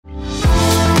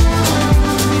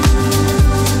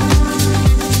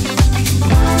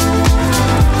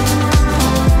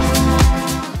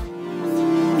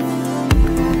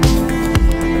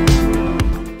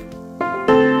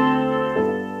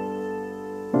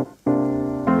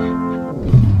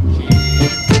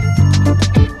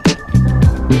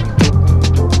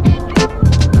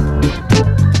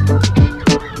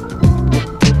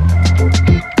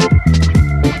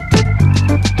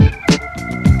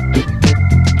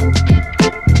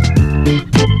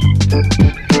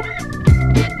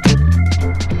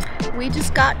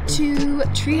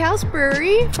Treehouse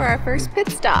Brewery for our first pit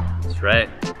stop. That's right.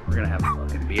 We're gonna have a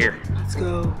fucking beer. Let's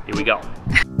go. Here we go.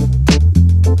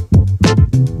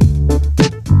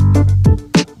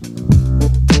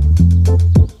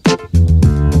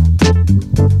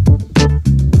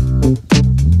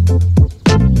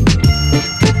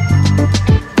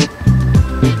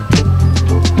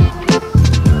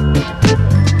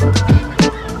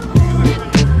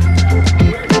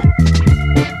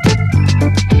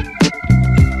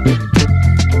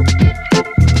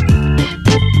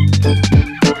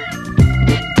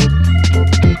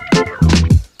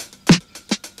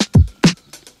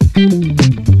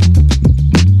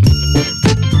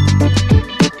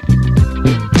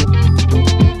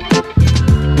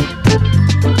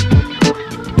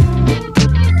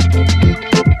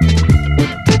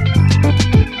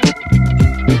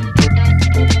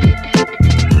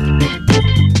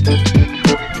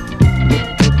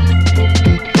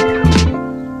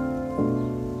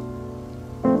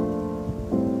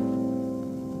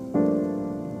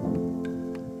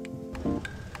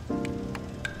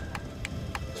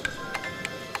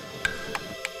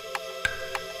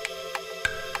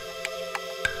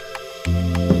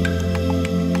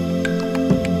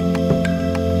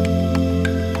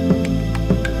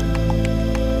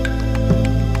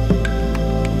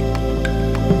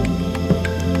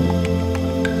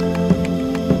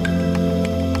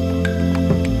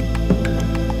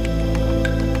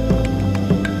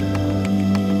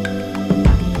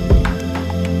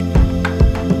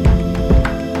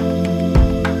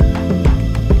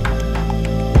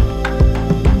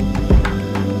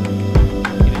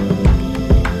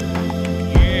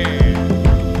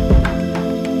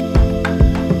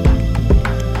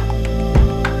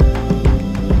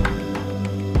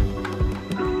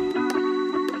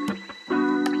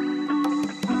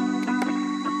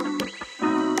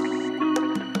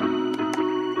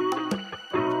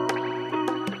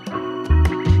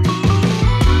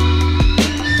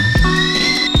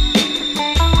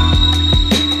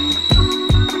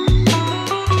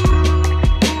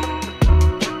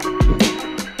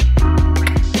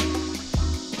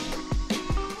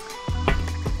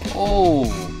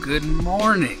 Good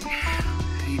morning.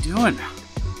 How you doing?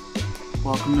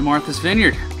 Welcome to Martha's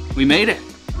Vineyard. We made it.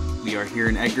 We are here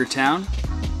in Edgartown,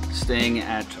 staying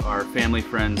at our family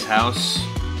friend's house.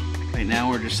 Right now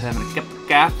we're just having a cup of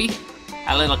coffee,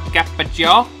 a little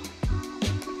cappuccino.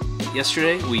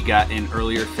 Yesterday we got an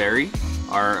earlier ferry.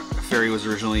 Our ferry was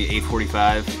originally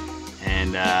 8:45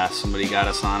 and somebody got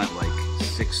us on at like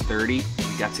 6:30.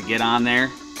 We got to get on there,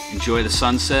 enjoy the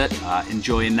sunset,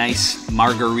 enjoy a nice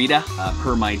margarita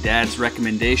per my dad's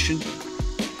recommendation.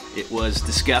 It was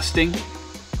disgusting.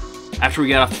 After we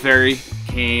got off the ferry,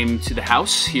 came to the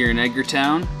house here in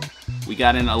Edgartown. We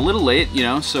got in a little late, you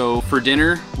know, so for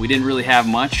dinner we didn't really have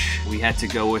much. We had to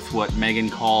go with what Megan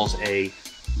calls a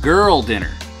girl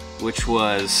dinner, which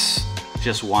was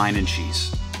just wine and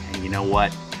cheese. And you know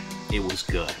what? It was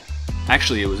good.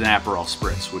 Actually, it was an Aperol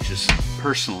Spritz, which is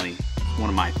personally one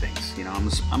of my things. You know, I'm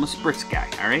a spritz guy,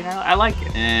 all right? I like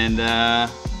it. And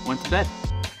went to bed.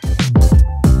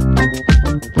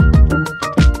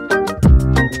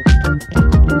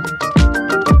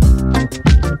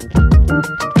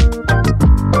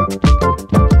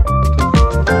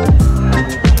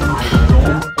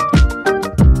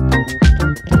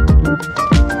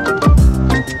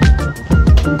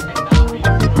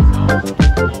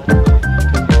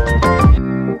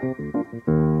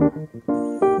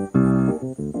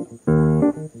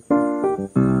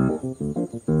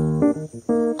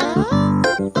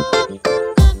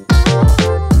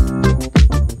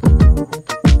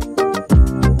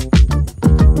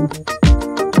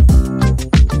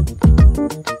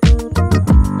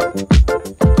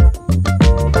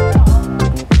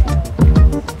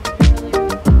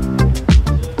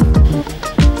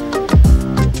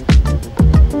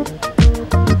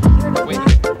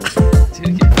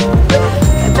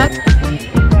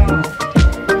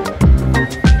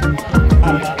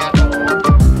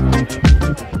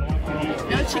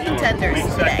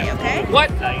 What?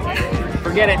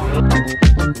 Forget it.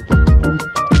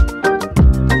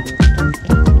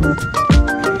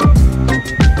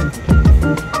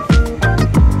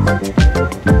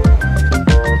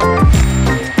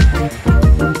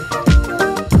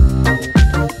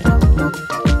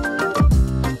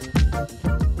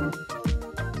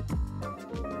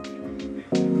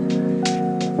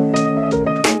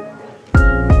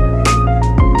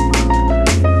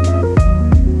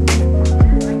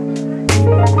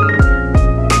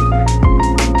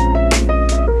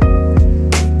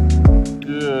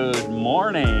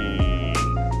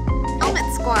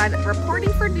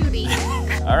 Reporting for duty.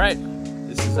 All right,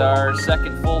 this is is our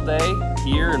second full day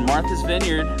here in Martha's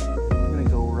Vineyard. We're gonna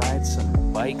go ride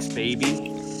some bikes,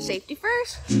 baby. Safety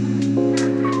first.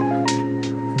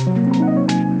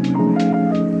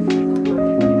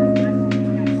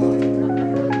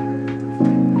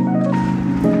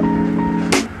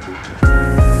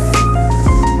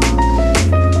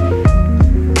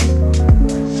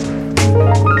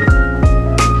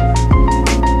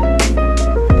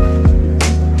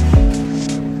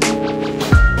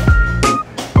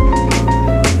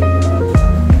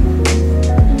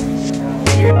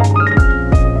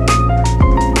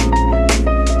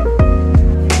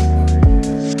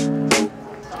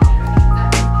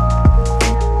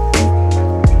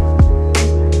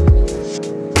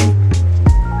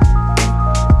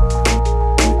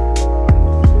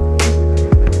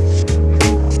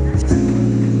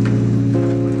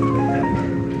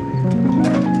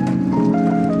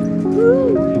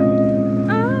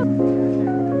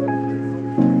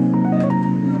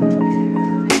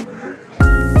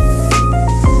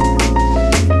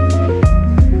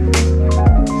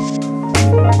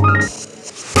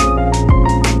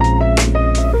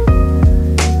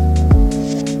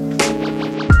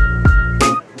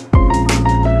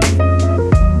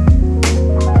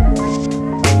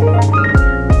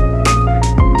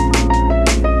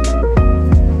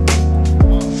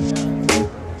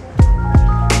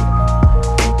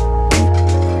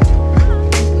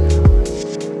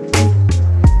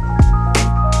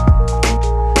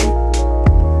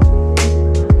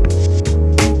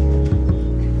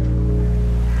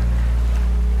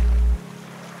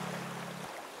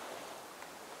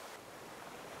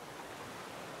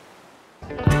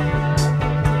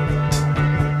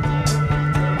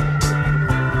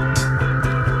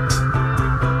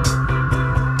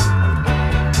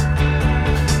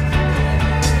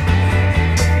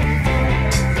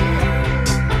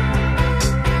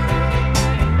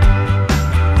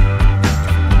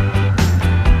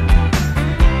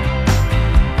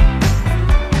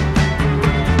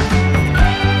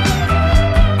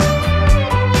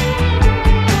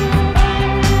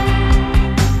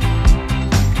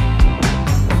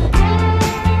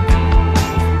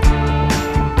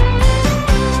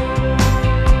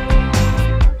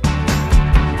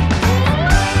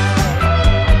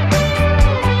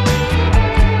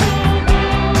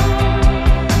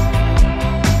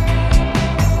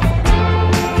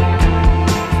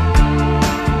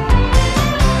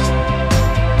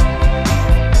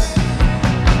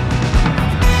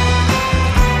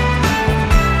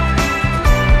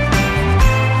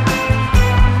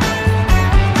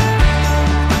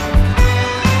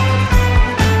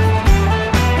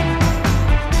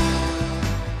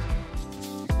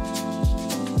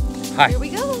 Hi. Here we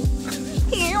go.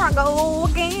 Here I go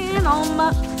again on my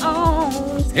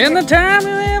own. In the time you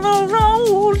ever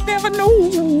roll, never know.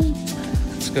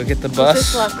 Let's go get the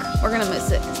bus. With luck, we're gonna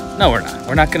miss it. No, we're not.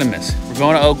 We're not gonna miss it. We're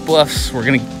going to Oak Bluffs. We're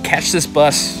gonna catch this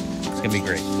bus. It's gonna be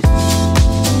great.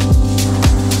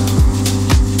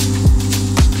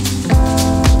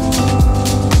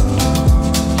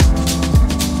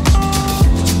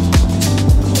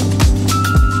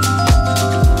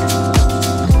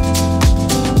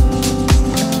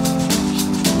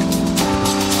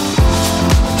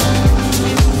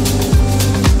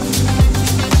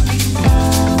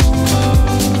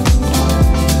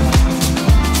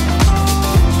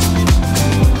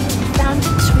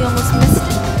 We almost missed it.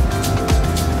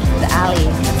 The alley.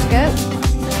 Let's go.